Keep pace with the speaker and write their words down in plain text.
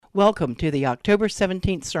Welcome to the October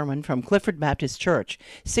 17th sermon from Clifford Baptist Church,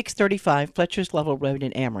 635 Fletcher's Level Road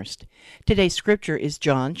in Amherst. Today's scripture is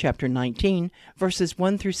John chapter 19, verses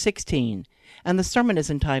 1 through 16, and the sermon is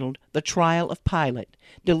entitled The Trial of Pilate,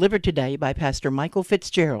 delivered today by Pastor Michael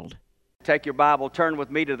Fitzgerald. Take your Bible, turn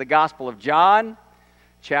with me to the Gospel of John,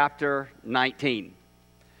 chapter 19.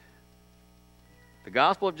 The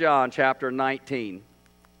Gospel of John, chapter 19.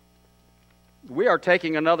 We are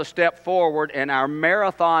taking another step forward in our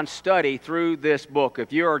marathon study through this book.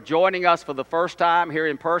 If you are joining us for the first time here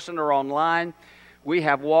in person or online, we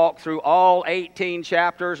have walked through all 18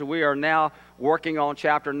 chapters. We are now working on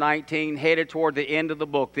chapter 19, headed toward the end of the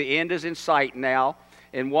book. The end is in sight now.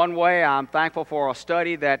 In one way, I'm thankful for a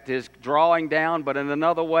study that is drawing down, but in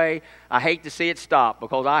another way, I hate to see it stop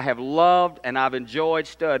because I have loved and I've enjoyed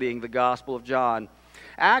studying the Gospel of John.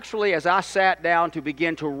 Actually, as I sat down to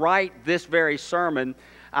begin to write this very sermon,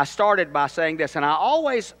 I started by saying this, and I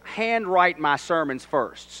always handwrite my sermons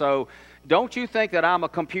first. So don't you think that I'm a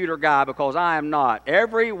computer guy, because I am not.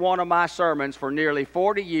 Every one of my sermons for nearly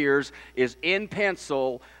 40 years is in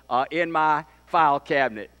pencil in my file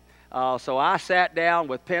cabinet. So I sat down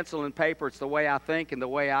with pencil and paper. It's the way I think and the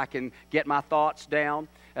way I can get my thoughts down.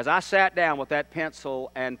 As I sat down with that pencil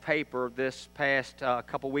and paper this past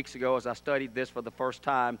couple weeks ago as I studied this for the first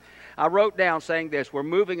time, I wrote down saying this: we're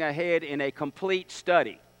moving ahead in a complete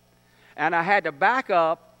study. And I had to back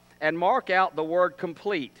up and mark out the word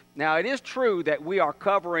complete. Now, it is true that we are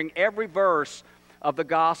covering every verse of the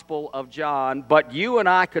Gospel of John, but you and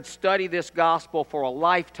I could study this Gospel for a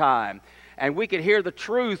lifetime. And we could hear the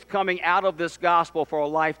truth coming out of this Gospel for a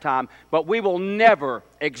lifetime, but we will never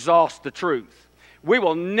exhaust the truth. We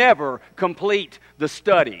will never complete the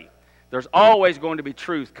study. There's always going to be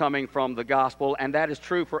truth coming from the Gospel, and that is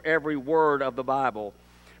true for every word of the Bible.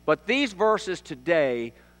 But these verses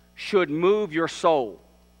today should move your soul.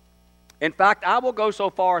 In fact, I will go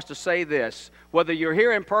so far as to say this: whether you're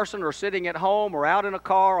here in person or sitting at home or out in a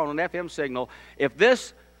car on an FM signal, if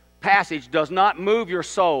this passage does not move your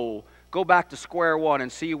soul, go back to square one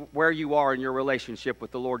and see where you are in your relationship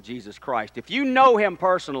with the Lord Jesus Christ. If you know Him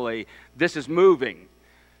personally, this is moving.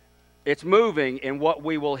 It's moving in what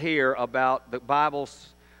we will hear about the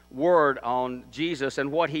Bible's word on Jesus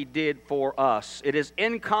and what He did for us. It is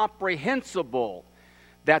incomprehensible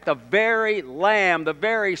that the very Lamb, the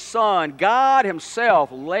very Son, God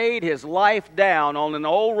Himself, laid His life down on an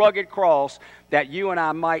old rugged cross that you and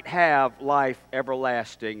I might have life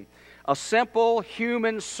everlasting. A simple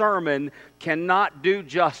human sermon cannot do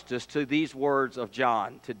justice to these words of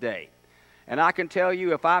John today. And I can tell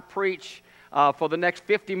you, if I preach for the next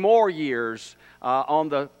 50 more years on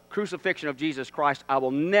the crucifixion of Jesus Christ, I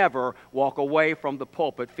will never walk away from the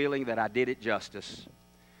pulpit feeling that I did it justice.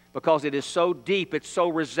 Because it is so deep, it's so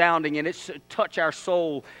resounding, and it's touched our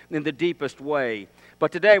soul in the deepest way.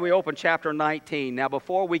 But today we open chapter 19. Now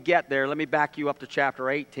before we get there, let me back you up to chapter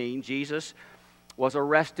 18. Jesus was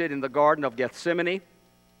arrested in the Garden of Gethsemane.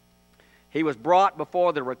 He was brought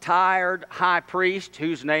before the retired high priest,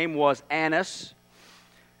 whose name was Annas.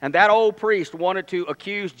 And that old priest wanted to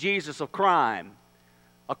accuse Jesus of crime,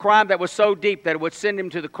 a crime that was so deep that it would send him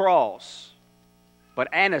to the cross. But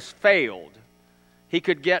Annas failed. He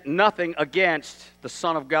could get nothing against the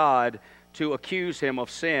Son of God to accuse him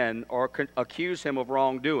of sin or accuse him of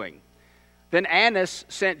wrongdoing. Then Annas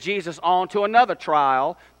sent Jesus on to another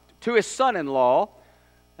trial, to his son-in-law,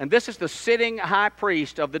 and this is the sitting high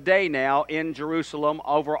priest of the day now in Jerusalem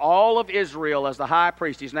over all of Israel as the high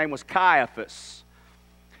priest. His name was Caiaphas.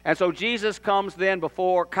 And so Jesus comes then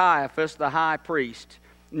before Caiaphas, the high priest.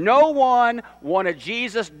 No one wanted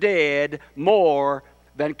Jesus dead more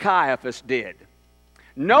than Caiaphas did.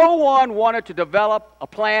 No one wanted to develop a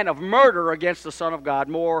plan of murder against the Son of God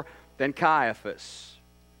more than Caiaphas,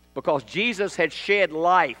 because Jesus had shed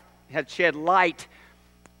light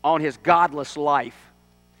on his godless life.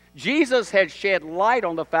 Jesus had shed light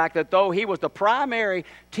on the fact that though he was the primary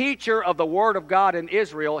teacher of the Word of God in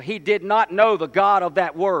Israel, he did not know the God of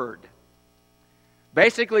that Word.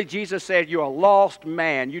 Basically, Jesus said, "You're a lost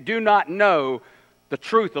man. You do not know the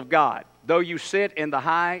truth of God, though you sit in the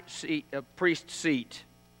high priest seat."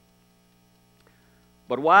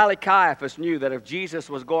 But wily Caiaphas knew that if Jesus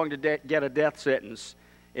was going to get a death sentence,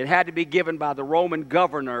 it had to be given by the Roman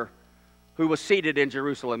governor who was seated in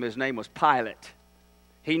Jerusalem. His name was Pilate.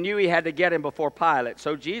 He knew he had to get him before Pilate.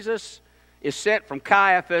 So Jesus is sent from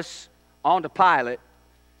Caiaphas on to Pilate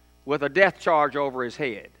with a death charge over his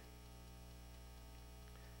head.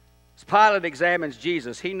 As Pilate examines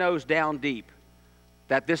Jesus, he knows down deep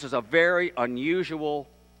that this is a very unusual,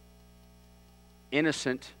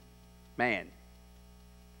 innocent man.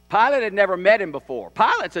 Pilate had never met him before.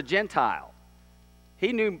 Pilate's a Gentile.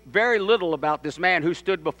 He knew very little about this man who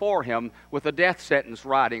stood before him with a death sentence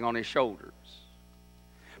riding on his shoulders.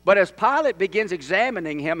 But as Pilate begins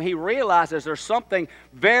examining him, he realizes there's something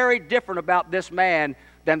very different about this man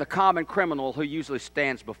than the common criminal who usually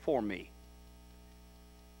stands before me.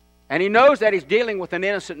 And he knows that he's dealing with an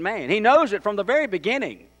innocent man. He knows it from the very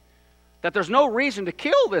beginning, that there's no reason to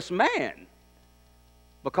kill this man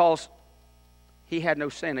because he had no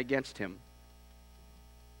sin against him.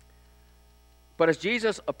 But as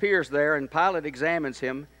Jesus appears there and Pilate examines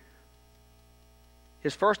him,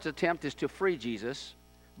 his first attempt is to free Jesus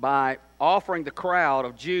by offering the crowd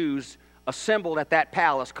of Jews assembled at that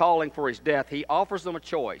palace calling for his death. He offers them a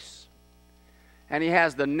choice. And he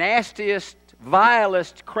has the nastiest,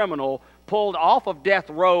 vilest criminal pulled off of death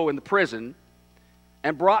row in the prison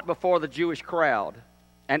and brought before the Jewish crowd.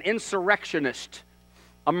 An insurrectionist,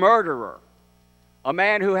 a murderer, a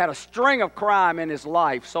man who had a string of crime in his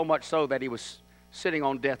life, so much so that he was sitting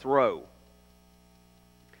on death row.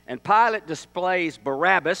 And Pilate displays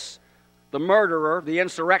Barabbas, the murderer, the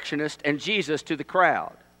insurrectionist, and Jesus to the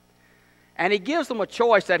crowd. And he gives them a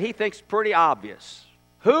choice that he thinks pretty obvious.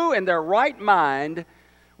 Who in their right mind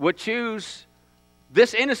would choose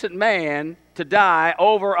this innocent man to die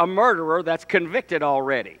over a murderer that's convicted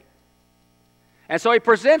already? And so he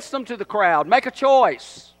presents them to the crowd. Make a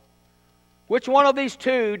choice. Which one of these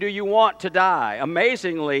two do you want to die?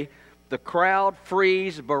 Amazingly, the crowd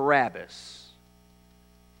frees Barabbas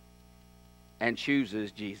and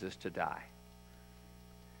chooses Jesus to die.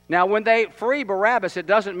 Now, when they free Barabbas, it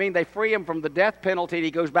doesn't mean they free him from the death penalty and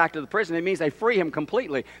he goes back to the prison. It means they free him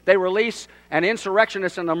completely. They release an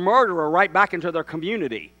insurrectionist and a murderer right back into their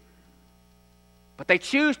community. But they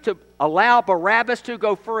choose to allow Barabbas to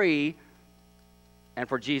go free and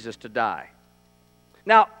for Jesus to die.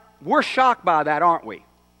 Now, we're shocked by that, aren't we?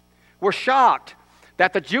 We're shocked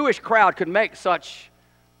that the Jewish crowd could make such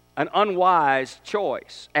an unwise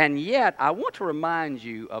choice. And yet, I want to remind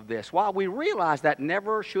you of this. While we realize that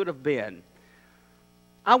never should have been,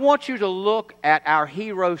 I want you to look at our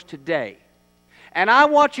heroes today. And I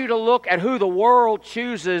want you to look at who the world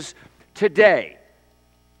chooses today.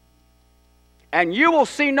 And you will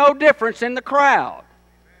see no difference in the crowd.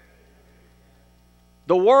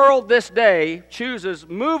 The world this day chooses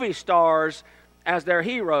movie stars as their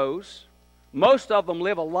heroes. Most of them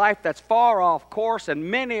live a life that's far off course,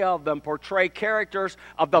 and many of them portray characters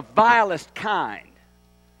of the vilest kind.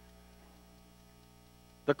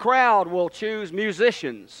 The crowd will choose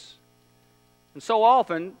musicians. And so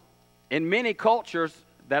often, in many cultures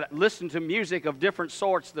that listen to music of different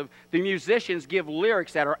sorts, the musicians give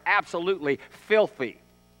lyrics that are absolutely filthy.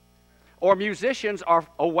 Or musicians are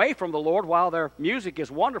away from the Lord while their music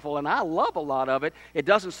is wonderful, and I love a lot of it. It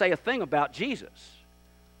doesn't say a thing about Jesus.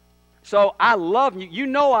 So I love, you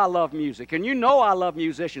know I love music, and you know I love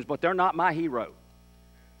musicians, but they're not my hero.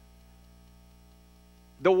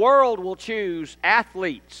 The world will choose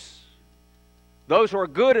athletes, those who are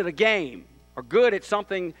good at a game, or good at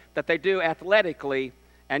something that they do athletically,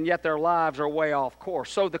 and yet their lives are way off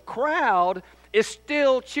course. So the crowd is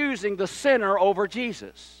still choosing the sinner over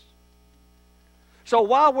Jesus. So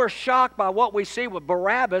while we're shocked by what we see with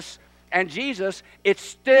Barabbas and Jesus, it's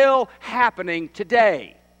still happening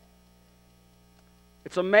today.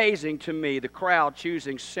 It's amazing to me, the crowd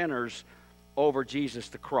choosing sinners over Jesus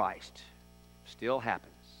the Christ. Still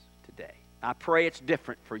happens today. I pray it's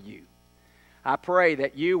different for you. I pray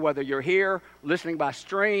that you, whether you're here, listening by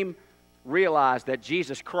stream, realize that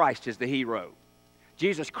Jesus Christ is the hero.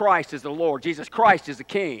 Jesus Christ is the Lord. Jesus Christ is the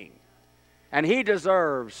King. And He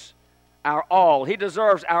deserves our all. He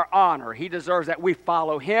deserves our honor. He deserves that we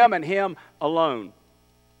follow Him and Him alone.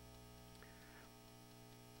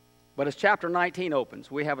 But as chapter 19 opens,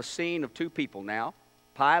 we have a scene of two people now.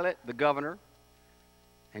 Pilate, the governor,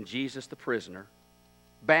 and Jesus, the prisoner,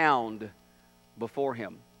 bound before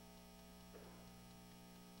him.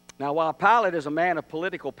 Now, while Pilate is a man of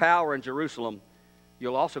political power in Jerusalem,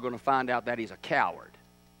 you're also going to find out that he's a coward.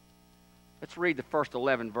 Let's read the first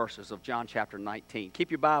 11 verses of John chapter 19. Keep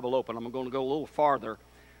your Bible open. I'm going to go a little farther,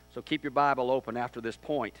 so keep your Bible open after this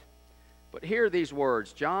point. But hear these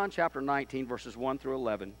words, John chapter 19, verses 1 through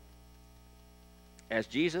 11. As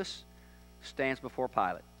Jesus stands before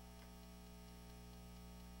Pilate.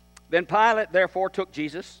 Then Pilate therefore took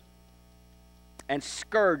Jesus and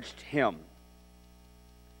scourged him.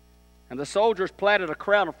 And the soldiers platted a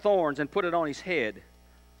crown of thorns and put it on his head.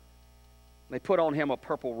 They put on him a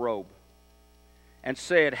purple robe and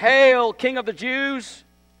said, "Hail, King of the Jews!"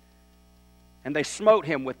 And they smote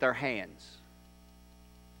him with their hands.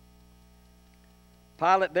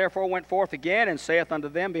 Pilate therefore went forth again, and saith unto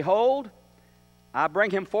them, Behold, I bring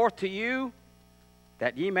him forth to you,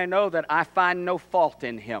 that ye may know that I find no fault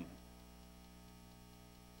in him.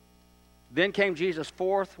 Then came Jesus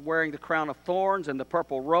forth, wearing the crown of thorns and the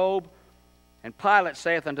purple robe. And Pilate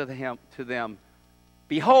saith unto them,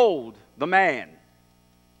 Behold the man.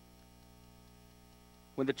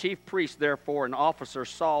 When the chief priests therefore and officers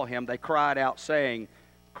saw him, they cried out, saying,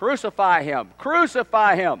 Crucify him!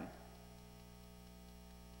 Crucify him!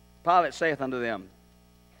 Pilate saith unto them,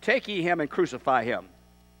 Take ye him and crucify him,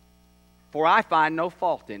 for I find no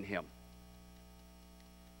fault in him.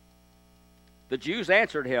 The Jews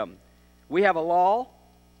answered him, We have a law,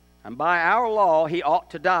 and by our law he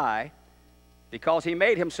ought to die, because he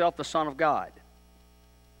made himself the Son of God.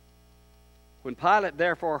 When Pilate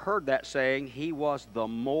therefore heard that saying, he was the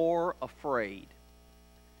more afraid,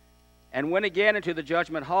 and went again into the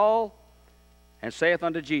judgment hall, and saith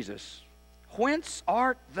unto Jesus, Whence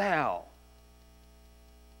art thou?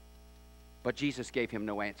 But Jesus gave him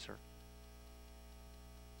no answer.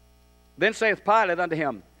 Then saith Pilate unto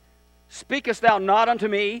him, Speakest thou not unto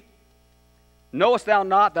me? Knowest thou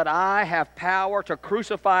not that I have power to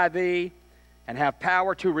crucify thee, and have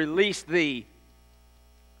power to release thee?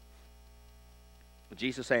 But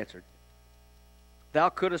Jesus answered, Thou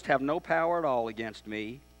couldst have no power at all against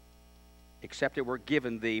me, except it were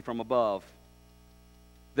given thee from above.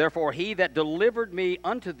 Therefore he that delivered me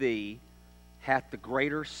unto thee hath the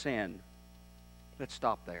greater sin. Let's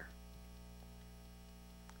stop there.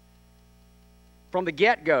 From the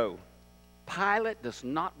get-go, Pilate does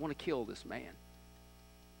not want to kill this man.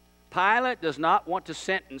 Pilate does not want to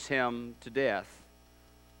sentence him to death.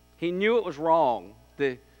 He knew it was wrong.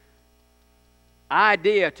 The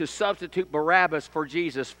idea to substitute Barabbas for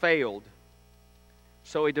Jesus failed.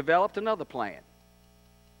 So he developed another plan.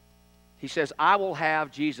 He says, I will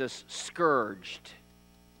have Jesus scourged.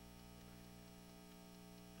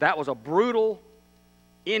 That was a brutal,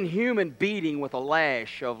 inhuman beating with a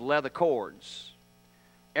lash of leather cords.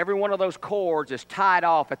 Every one of those cords is tied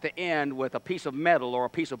off at the end with a piece of metal or a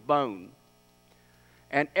piece of bone.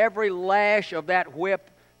 And every lash of that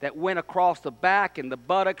whip that went across the back and the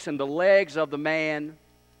buttocks and the legs of the man,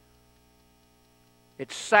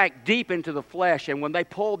 it sank deep into the flesh, and when they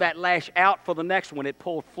pulled that lash out for the next one, it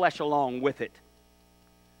pulled flesh along with it.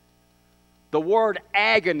 The word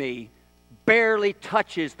agony barely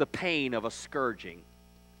touches the pain of a scourging.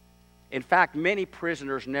 In fact, many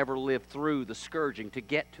prisoners never lived through the scourging to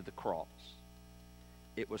get to the cross.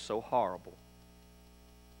 It was so horrible.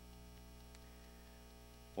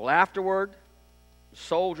 Well, afterward,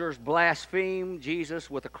 soldiers blasphemed Jesus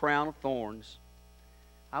with a crown of thorns.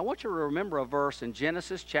 I want you to remember a verse in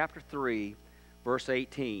Genesis chapter 3, verse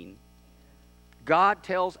 18. God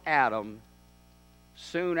tells Adam,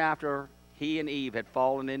 soon after he and Eve had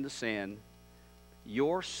fallen into sin,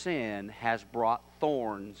 your sin has brought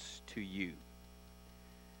thorns to you.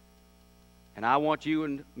 And I want you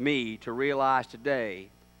and me to realize today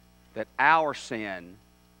that our sin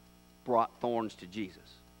brought thorns to Jesus.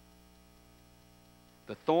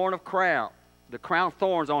 The crown of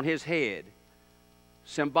thorns on his head,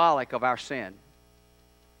 symbolic of our sin.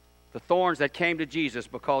 The thorns that came to Jesus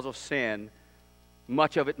because of sin,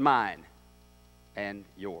 much of it mine and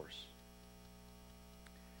yours.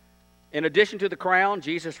 In addition to the crown,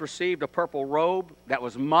 Jesus received a purple robe that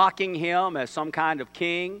was mocking him as some kind of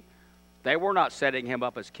king. They were not setting him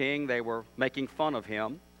up as king. They were making fun of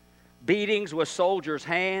him. Beatings with soldiers'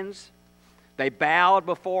 hands. They bowed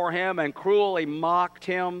before him and cruelly mocked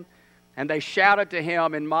him. And they shouted to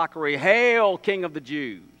him in mockery, Hail, King of the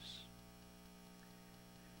Jews!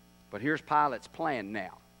 But here's Pilate's plan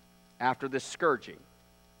now. After this scourging,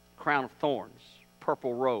 crown of thorns,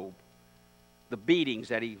 purple robe, the beatings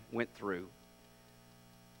that he went through.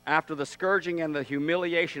 After the scourging and the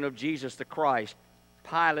humiliation of Jesus the Christ,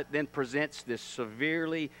 Pilate then presents this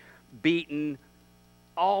severely beaten,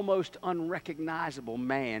 almost unrecognizable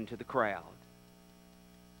man to the crowd.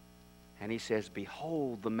 And he says,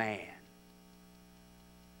 Behold the man.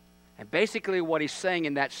 And basically what he's saying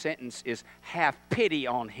in that sentence is, have pity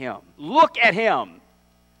on him. Look at him.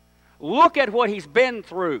 Look at what he's been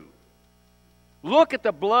through. Look at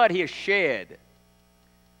the blood he has shed.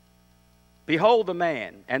 Behold the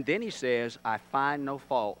man. And then he says, I find no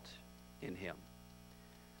fault in him.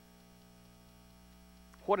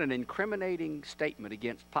 What an incriminating statement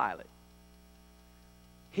against Pilate.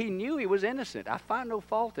 He knew he was innocent. I find no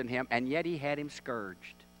fault in him, and yet he had him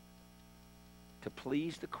scourged to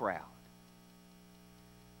please the crowd.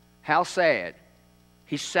 How sad.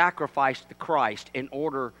 He sacrificed the Christ in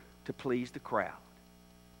order to please the crowd.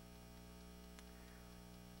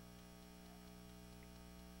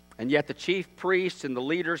 And yet the chief priests and the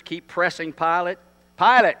leaders keep pressing Pilate.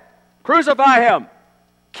 Pilate, crucify him!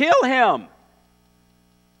 Kill him!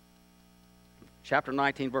 Chapter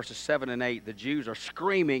 19, verses 7 and 8, the Jews are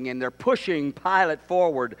screaming and they're pushing Pilate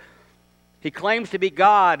forward. He claims to be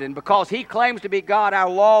God, and because he claims to be God, our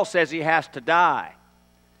law says he has to die.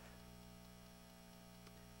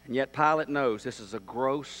 And yet Pilate knows this is a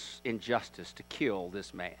gross injustice to kill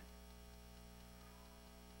this man.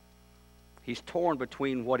 He's torn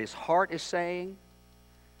between what his heart is saying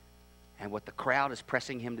and what the crowd is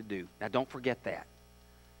pressing him to do. Now, don't forget that.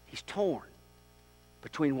 He's torn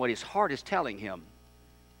between what his heart is telling him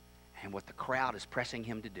and what the crowd is pressing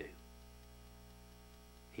him to do.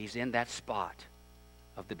 He's in that spot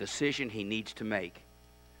of the decision he needs to make.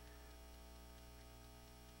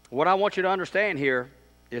 What I want you to understand here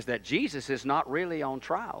is that Jesus is not really on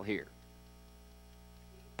trial here.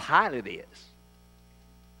 Pilate is.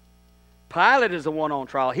 Pilate is the one on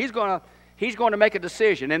trial. He's going to make a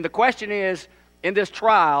decision. And the question is, in this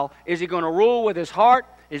trial, is he going to rule with his heart?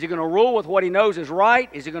 Is he going to rule with what he knows is right?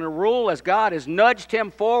 Is he going to rule as God has nudged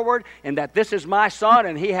him forward and that this is my son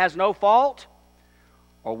and he has no fault?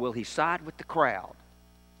 Or will he side with the crowd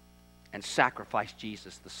and sacrifice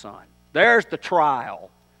Jesus the Son? There's the trial.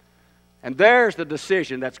 And there's the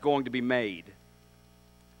decision that's going to be made.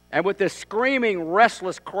 And with this screaming,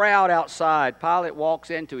 restless crowd outside, Pilate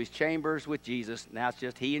walks into his chambers with Jesus. Now it's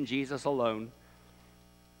just he and Jesus alone.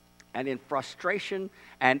 And in frustration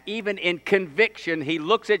and even in conviction, he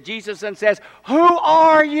looks at Jesus and says, "Who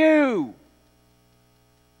are you?"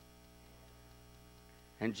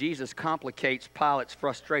 And Jesus complicates Pilate's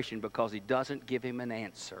frustration because he doesn't give him an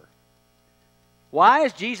answer. Why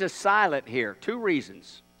is Jesus silent here? Two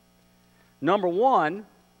reasons. Number one,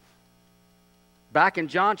 back in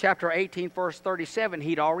John chapter 18, verse 37,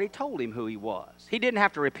 he'd already told him who he was. He didn't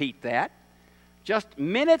have to repeat that. Just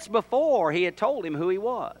minutes before, he had told him who he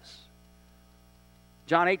was.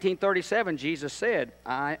 John 18:37, Jesus said,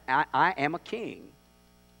 I am a king.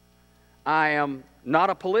 I am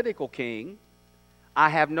not a political king. I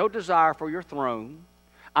have no desire for your throne.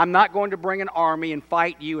 I'm not going to bring an army and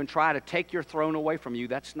fight you and try to take your throne away from you.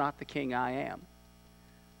 That's not the king I am.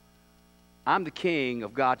 I'm the king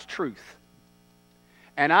of God's truth.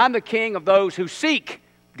 And I'm the king of those who seek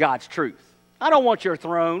God's truth. I don't want your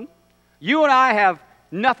throne. You and I have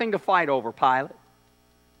nothing to fight over, Pilate.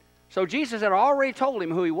 So Jesus had already told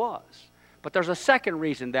him who he was. But there's a second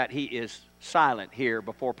reason that he is silent here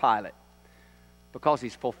before Pilate. Because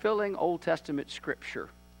he's fulfilling Old Testament Scripture.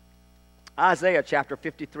 Isaiah chapter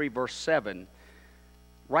 53, verse 7.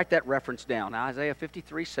 Write that reference down. Isaiah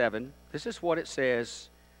 53, 7. This is what it says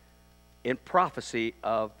in prophecy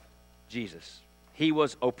of Jesus. He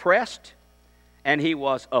was oppressed and he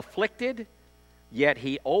was afflicted, yet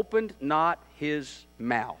he opened not his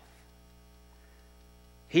mouth.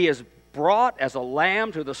 He is brought as a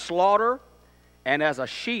lamb to the slaughter, and as a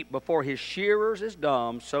sheep before his shearers is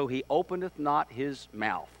dumb, so he openeth not his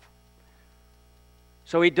mouth.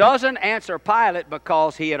 So he doesn't answer Pilate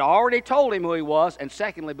because he had already told him who he was, and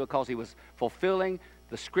secondly, because he was fulfilling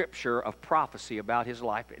the Scripture of prophecy about his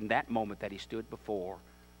life in that moment that he stood before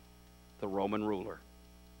the Roman ruler.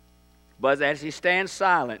 But as he stands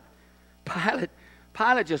silent,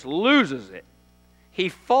 Pilate just loses it. He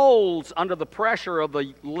folds under the pressure of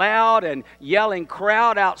the loud and yelling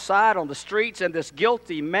crowd outside on the streets and this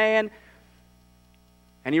guilty man.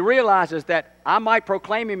 And he realizes that I might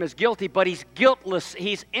proclaim him as guilty, but he's guiltless,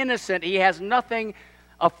 he's innocent, he has nothing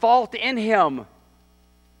of fault in him.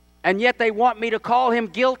 And yet they want me to call him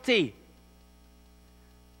guilty.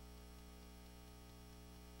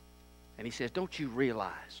 And he says, don't you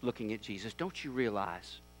realize, looking at Jesus, don't you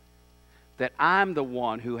realize that I'm the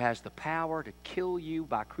one who has the power to kill you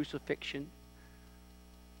by crucifixion,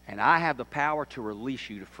 and I have the power to release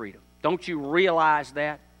you to freedom? Don't you realize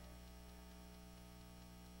that?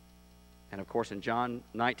 And of course in John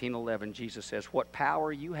 19:11, Jesus says, what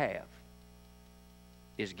power you have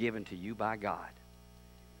is given to you by God.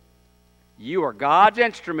 You are God's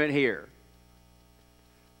instrument here.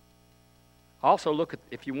 Also look at,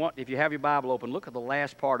 if you have your Bible open, look at the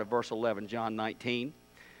last part of verse 11, John 19. It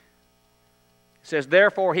says,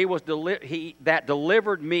 therefore he that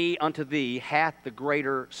delivered me unto thee hath the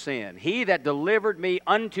greater sin. He that delivered me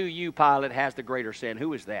unto you, Pilate, has the greater sin.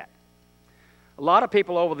 Who is that? A lot of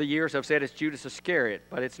people over the years have said it's Judas Iscariot,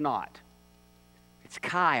 but it's not. It's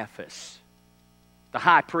Caiaphas, the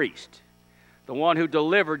high priest, the one who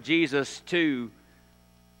delivered Jesus to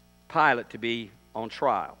Pilate to be on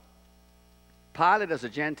trial. Pilate is a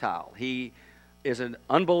Gentile. He is an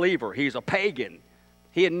unbeliever. He's a pagan.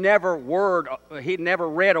 He had never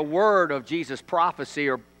read a word of Jesus' prophecy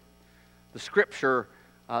or the Scripture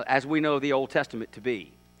as we know the Old Testament to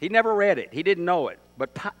be. He never read it. He didn't know it.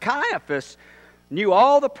 But Caiaphas knew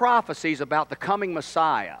all the prophecies about the coming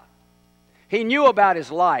Messiah. He knew about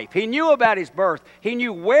his life. He knew about his birth. He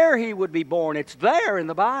knew where he would be born. It's there in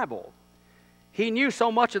the Bible. He knew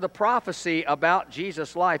so much of the prophecy about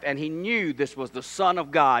Jesus' life, and he knew this was the Son of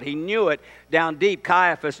God. He knew it down deep.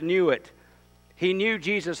 Caiaphas knew it. He knew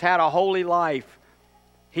Jesus had a holy life.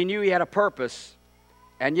 He knew he had a purpose.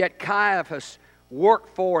 And yet Caiaphas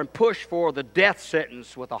worked for and pushed for the death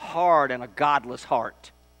sentence with a hard and a godless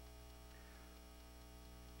heart.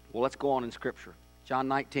 Well, let's go on in Scripture. John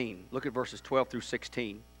 19, look at verses 12 through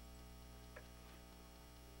 16.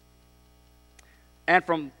 And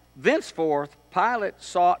from thenceforth Pilate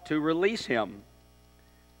sought to release him.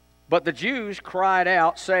 But the Jews cried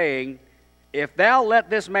out, saying, If thou let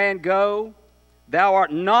this man go, thou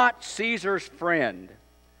art not Caesar's friend.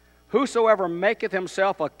 Whosoever maketh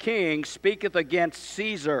himself a king speaketh against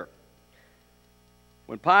Caesar.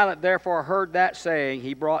 When Pilate therefore heard that saying,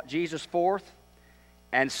 he brought Jesus forth,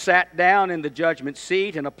 and sat down in the judgment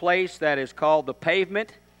seat in a place that is called the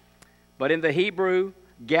Pavement, but in the Hebrew,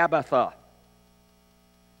 Gabbatha.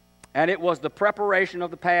 And it was the preparation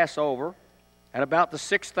of the Passover, at about the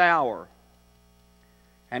 6th hour.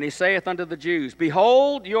 And he saith unto the Jews,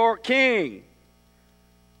 Behold your king!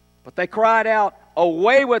 But they cried out,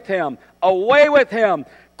 Away with him! Away with him!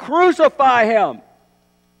 Crucify him!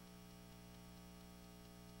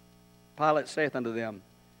 Pilate saith unto them,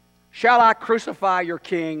 Shall I crucify your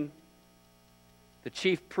king? The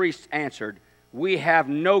chief priests answered, We have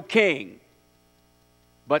no king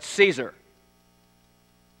but Caesar.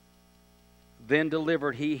 Then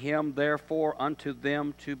delivered he him therefore unto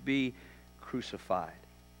them to be crucified.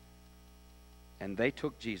 And they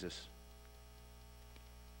took Jesus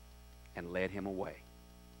and led him away.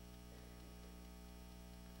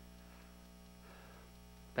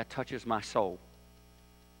 That touches my soul.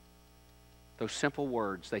 Those simple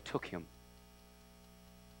words, they took him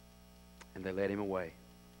and they led him away.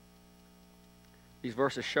 These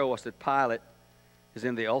verses show us that Pilate is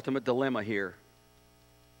in the ultimate dilemma here.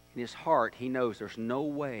 In his heart, he knows there's no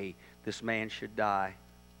way this man should die.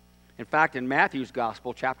 In fact, in Matthew's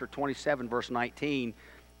Gospel, chapter 27, verse 19,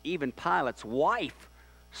 even Pilate's wife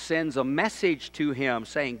sends a message to him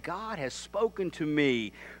saying, God has spoken to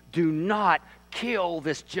me. Do not kill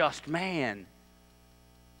this just man.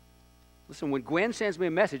 Listen, when Gwen sends me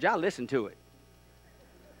a message, I listen to it.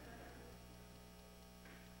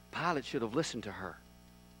 Pilate should have listened to her.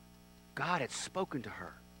 God had spoken to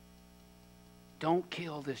her. Don't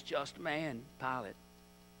kill this just man, Pilate.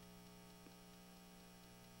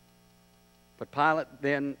 But Pilate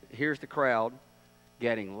then hears the crowd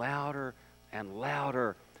getting louder and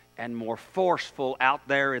louder and more forceful out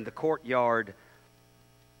there in the courtyard.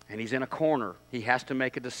 And he's in a corner. He has to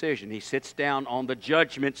make a decision. He sits down on the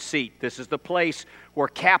judgment seat. This is the place where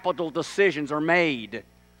capital decisions are made.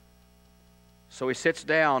 So he sits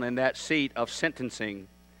down in that seat of sentencing.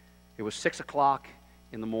 It was 6 o'clock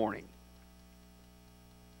in the morning.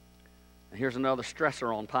 And here's another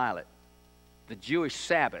stressor on Pilate. The Jewish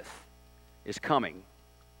Sabbath is coming.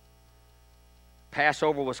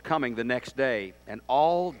 Passover was coming the next day, and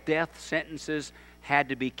all death sentences had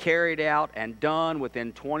to be carried out and done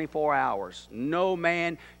within 24 hours. No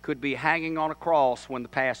man could be hanging on a cross when the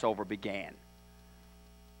Passover began.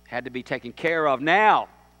 Had to be taken care of now.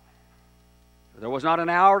 There was not an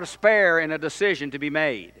hour to spare in a decision to be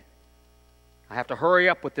made. I have to hurry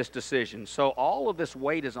up with this decision. So all of this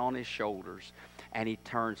weight is on his shoulders, and he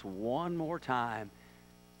turns one more time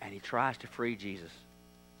and he tries to free Jesus.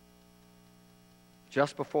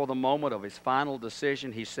 Just before the moment of his final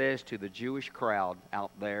decision, he says to the Jewish crowd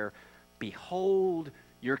out there, Behold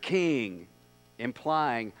your king,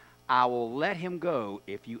 implying, I will let him go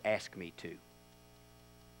if you ask me to.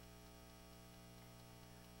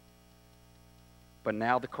 But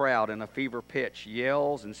now the crowd, in a fever pitch,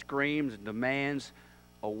 yells and screams and demands,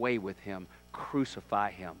 Away with him,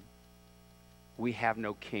 crucify him. We have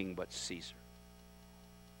no king but Caesar.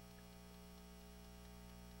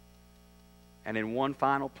 And in one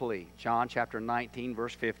final plea, John chapter 19,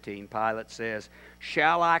 verse 15, Pilate says,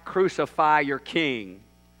 Shall I crucify your king?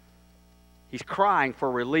 He's crying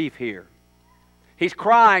for relief here. He's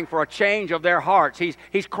crying for a change of their hearts.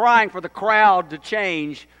 He's crying for the crowd to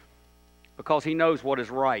change because he knows what is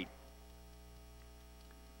right.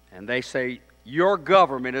 And they say, Your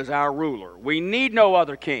government is our ruler. We need no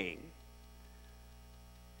other king.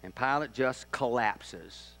 And Pilate just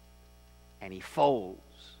collapses and he folds.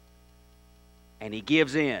 And he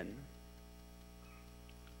gives in.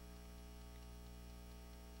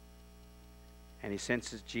 and he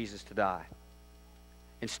sentences Jesus to die.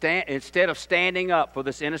 Instead of standing up for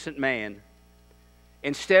this innocent man,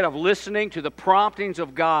 instead of listening to the promptings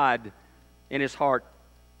of God in his heart,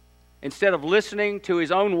 instead of listening to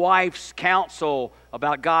his own wife's counsel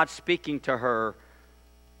about God speaking to her,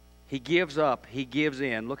 he gives up, he gives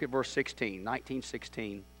in. Look at verse 16,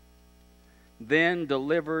 19:16. Then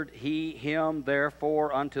delivered he him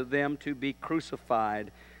therefore unto them to be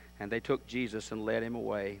crucified, and they took Jesus and led him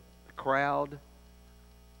away. The crowd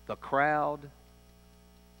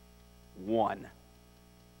won.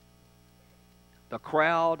 The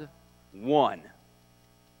crowd won.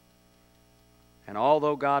 And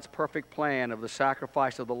although God's perfect plan of the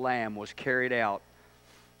sacrifice of the Lamb was carried out,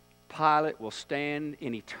 Pilate will stand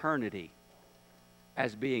in eternity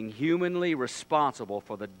as being humanly responsible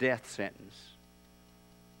for the death sentence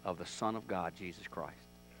of the Son of God, Jesus Christ.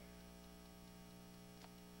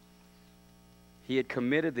 He had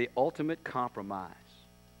committed the ultimate compromise.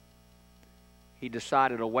 He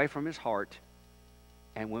decided away from his heart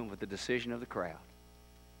and went with the decision of the crowd.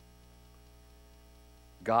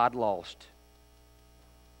 God lost,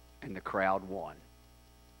 and the crowd won.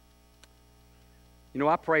 You know,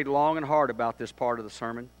 I prayed long and hard about this part of the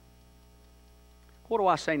sermon. What do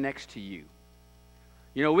I say next to you?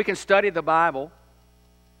 You know, we can study the Bible,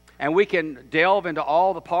 and we can delve into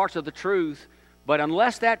all the parts of the truth, but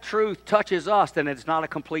unless that truth touches us, then it's not a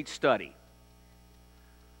complete study.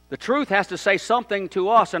 The truth has to say something to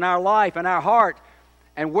us in our life and our heart,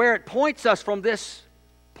 and where it points us from this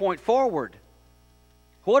point forward.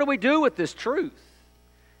 What do we do with this truth?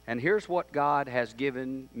 And here's what God has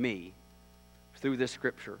given me through this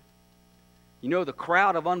scripture. You know, the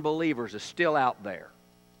crowd of unbelievers is still out there.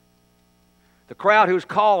 The crowd who's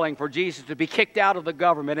calling for Jesus to be kicked out of the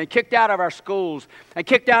government and kicked out of our schools and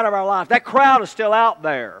kicked out of our lives, that crowd is still out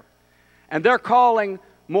there. And they're calling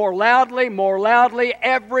more loudly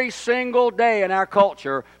every single day in our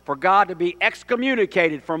culture for God to be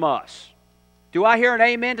excommunicated from us. Do I hear an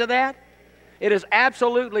amen to that? It is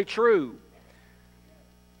absolutely true.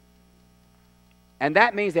 And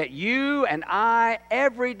that means that you and I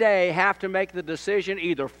every day have to make the decision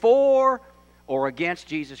either for or against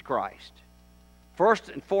Jesus Christ. First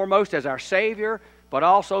and foremost as our Savior, but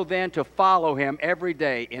also then to follow Him every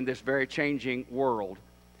day in this very changing world.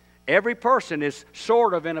 Every person is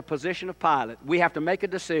sort of in a position of Pilate. We have to make a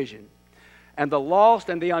decision. And the lost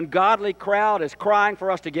and the ungodly crowd is crying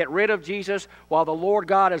for us to get rid of Jesus, while the Lord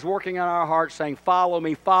God is working on our hearts saying, follow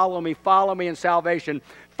me, follow me, follow me in salvation,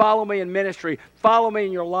 follow me in ministry, follow me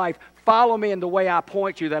in your life, follow me in the way I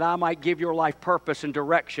point you, that I might give your life purpose and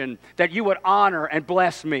direction, that you would honor and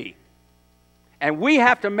bless me. And we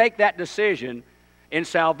have to make that decision in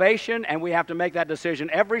salvation, and we have to make that decision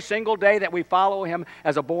every single day that we follow Him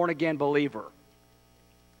as a born-again believer.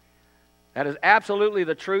 That is absolutely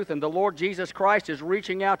the truth, and the Lord Jesus Christ is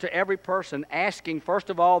reaching out to every person, asking, first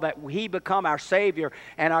of all, that He become our Savior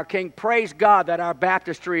and our King. Praise God that our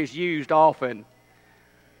baptistry is used often.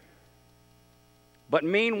 But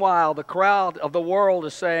meanwhile, the crowd of the world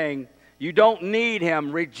is saying, you don't need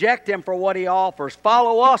Him. Reject Him for what He offers.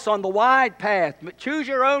 Follow us on the wide path. Choose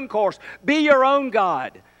your own course. Be your own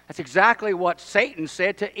God. That's exactly what Satan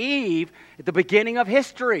said to Eve at the beginning of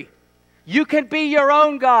history. You can be your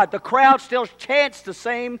own God. The crowd still chants the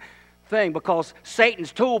same thing because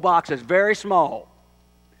Satan's toolbox is very small.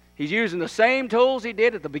 He's using the same tools he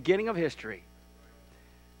did at the beginning of history.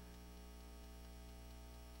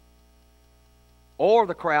 Or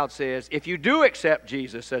the crowd says, if you do accept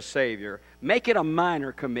Jesus as Savior, make it a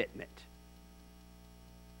minor commitment.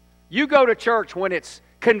 You go to church when it's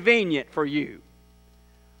convenient for you.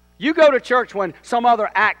 You go to church when some other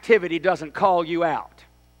activity doesn't call you out.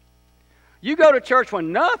 You go to church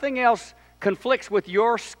when nothing else conflicts with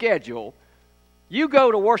your schedule. You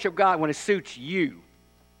go to worship God when it suits you.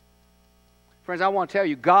 Friends, I want to tell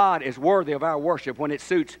you, God is worthy of our worship when it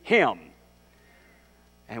suits Him.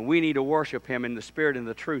 And we need to worship Him in the spirit and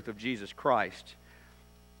the truth of Jesus Christ.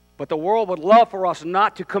 But the world would love for us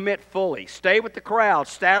not to commit fully. Stay with the crowd.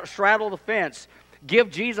 Straddle the fence. Give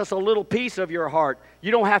Jesus a little piece of your heart.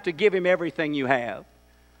 You don't have to give Him everything you have.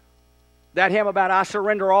 That hymn about I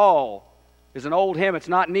surrender all is an old hymn. It's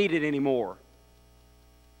not needed anymore.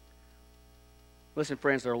 Listen,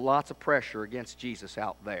 friends, there's lots of pressure against Jesus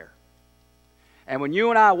out there. And when you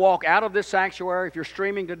and I walk out of this sanctuary, if you're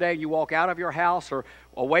streaming today, you walk out of your house or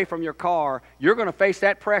away from your car, you're going to face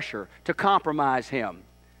that pressure to compromise Him,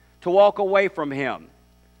 to walk away from Him,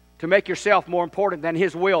 to make yourself more important than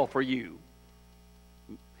His will for you,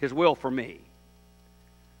 His will for me.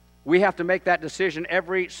 We have to make that decision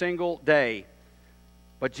every single day.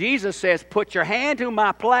 But Jesus says, put your hand to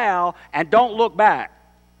my plow and don't look back.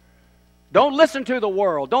 Don't listen to the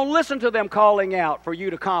world. Don't listen to them calling out for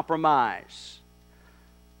you to compromise.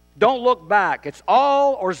 Don't look back. It's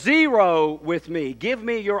all or zero with me. Give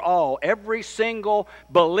me your all. Every single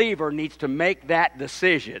believer needs to make that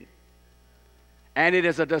decision. And it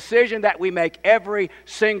is a decision that we make every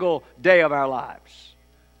single day of our lives.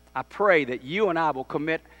 I pray that you and I will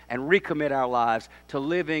commit and recommit our lives to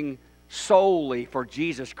living solely for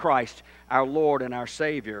Jesus Christ, our Lord and our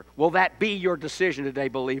Savior. Will that be your decision today,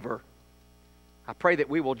 believer? I pray that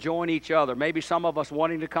we will join each other. Maybe some of us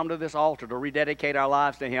wanting to come to this altar to rededicate our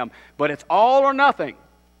lives to Him. But it's all or nothing.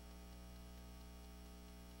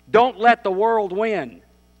 Don't let the world win.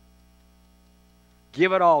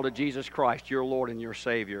 Give it all to Jesus Christ, your Lord and your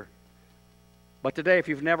Savior. But today, if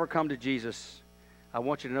you've never come to Jesus, I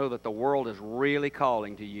want you to know that the world is really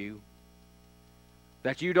calling to you.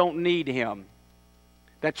 That you don't need Him.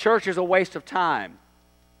 That church is a waste of time.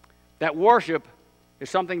 That worship is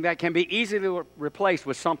something that can be easily replaced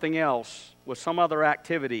with something else, with some other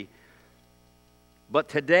activity. But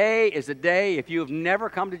today is the day, if you have never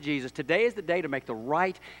come to Jesus, today is the day to make the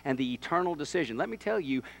right and the eternal decision. Let me tell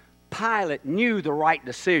you, Pilate knew the right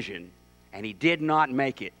decision, and he did not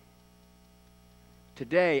make it.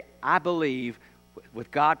 Today, I believe, with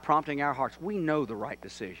God prompting our hearts, we know the right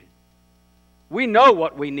decision. We know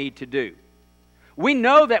what we need to do. We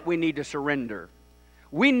know that we need to surrender.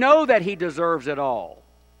 We know that He deserves it all.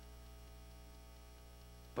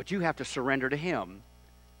 But you have to surrender to Him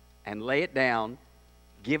and lay it down,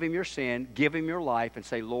 give Him your sin, give Him your life, and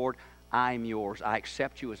say, Lord, I'm yours. I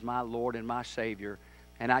accept you as my Lord and my Savior,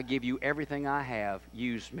 and I give you everything I have.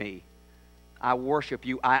 Use me. I worship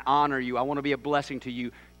you. I honor you. I want to be a blessing to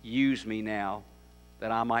you. Use me now,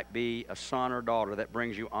 that I might be a son or daughter that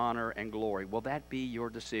brings you honor and glory. Will that be your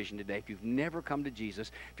decision today? If you've never come to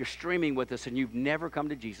Jesus, if you're streaming with us and you've never come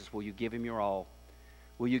to Jesus, will you give Him your all?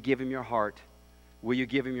 Will you give Him your heart? Will you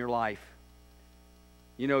give Him your life?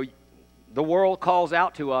 You know, the world calls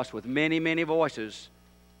out to us with many, many voices,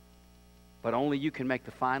 but only you can make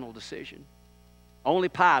the final decision. Only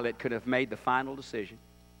Pilate could have made the final decision.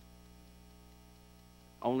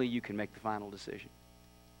 Only you can make the final decision.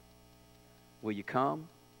 Will you come,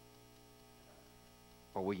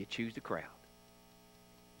 or will you choose the crowd?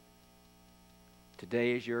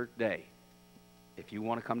 Today is your day. If you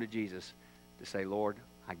want to come to Jesus, to say, Lord,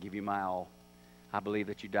 I give you my all. I believe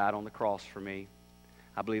that you died on the cross for me.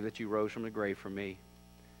 I believe that you rose from the grave for me.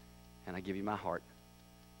 And I give you my heart.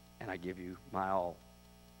 And I give you my all.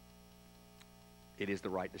 It is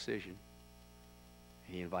the right decision.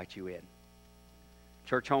 And He invites you in.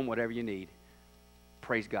 Church, home, whatever you need.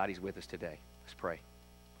 Praise God, He's with us today. Let's pray.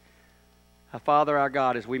 Father, our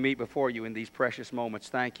God, as we meet before you in these precious moments,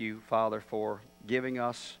 thank you, Father, for giving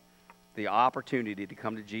us the opportunity to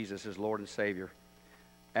come to Jesus as Lord and Savior.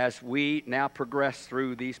 As we now progress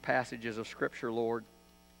through these passages of Scripture, Lord,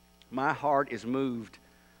 my heart is moved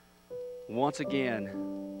once again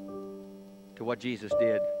to what Jesus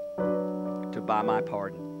did to buy my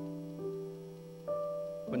pardon.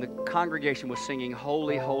 When the congregation was singing,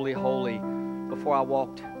 Holy, Holy, Holy, before I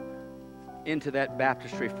walked into that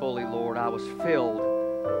baptistry fully, Lord, I was filled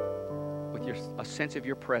with a sense of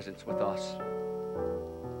your presence with us.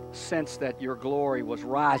 A sense that your glory was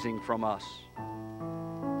rising from us.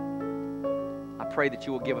 I pray that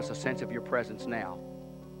you will give us a sense of your presence now.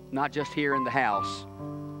 Not just here in the house,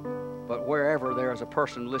 but wherever there is a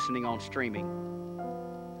person listening on streaming.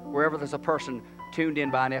 Wherever there's a person tuned in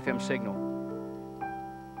by an FM signal.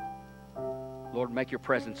 Lord, make your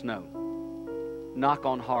presence known. Knock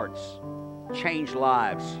on hearts. Change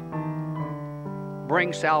lives.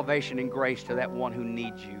 Bring salvation and grace to that one who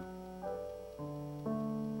needs you.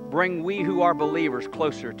 Bring we who are believers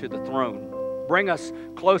closer to the throne. Bring us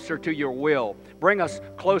closer to your will. Bring us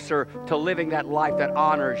closer to living that life that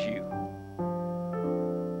honors you.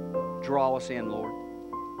 Draw us in, Lord.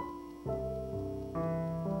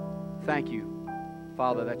 Thank you,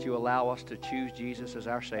 Father, that you allow us to choose Jesus as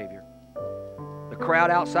our Savior. The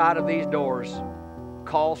crowd outside of these doors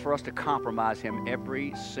calls for us to compromise Him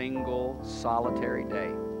every single solitary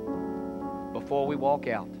day. Before we walk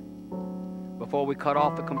out, before we cut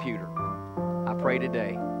off the computer, I pray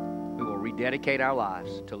today we will rededicate our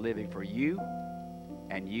lives to living for you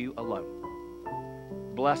and you alone.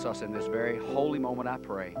 Bless us in this very holy moment, I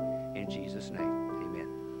pray, in Jesus' name.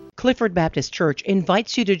 Clifford Baptist Church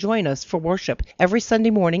invites you to join us for worship every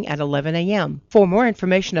Sunday morning at 11 a.m. For more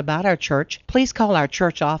information about our church, please call our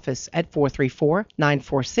church office at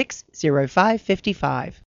 434-946-0555.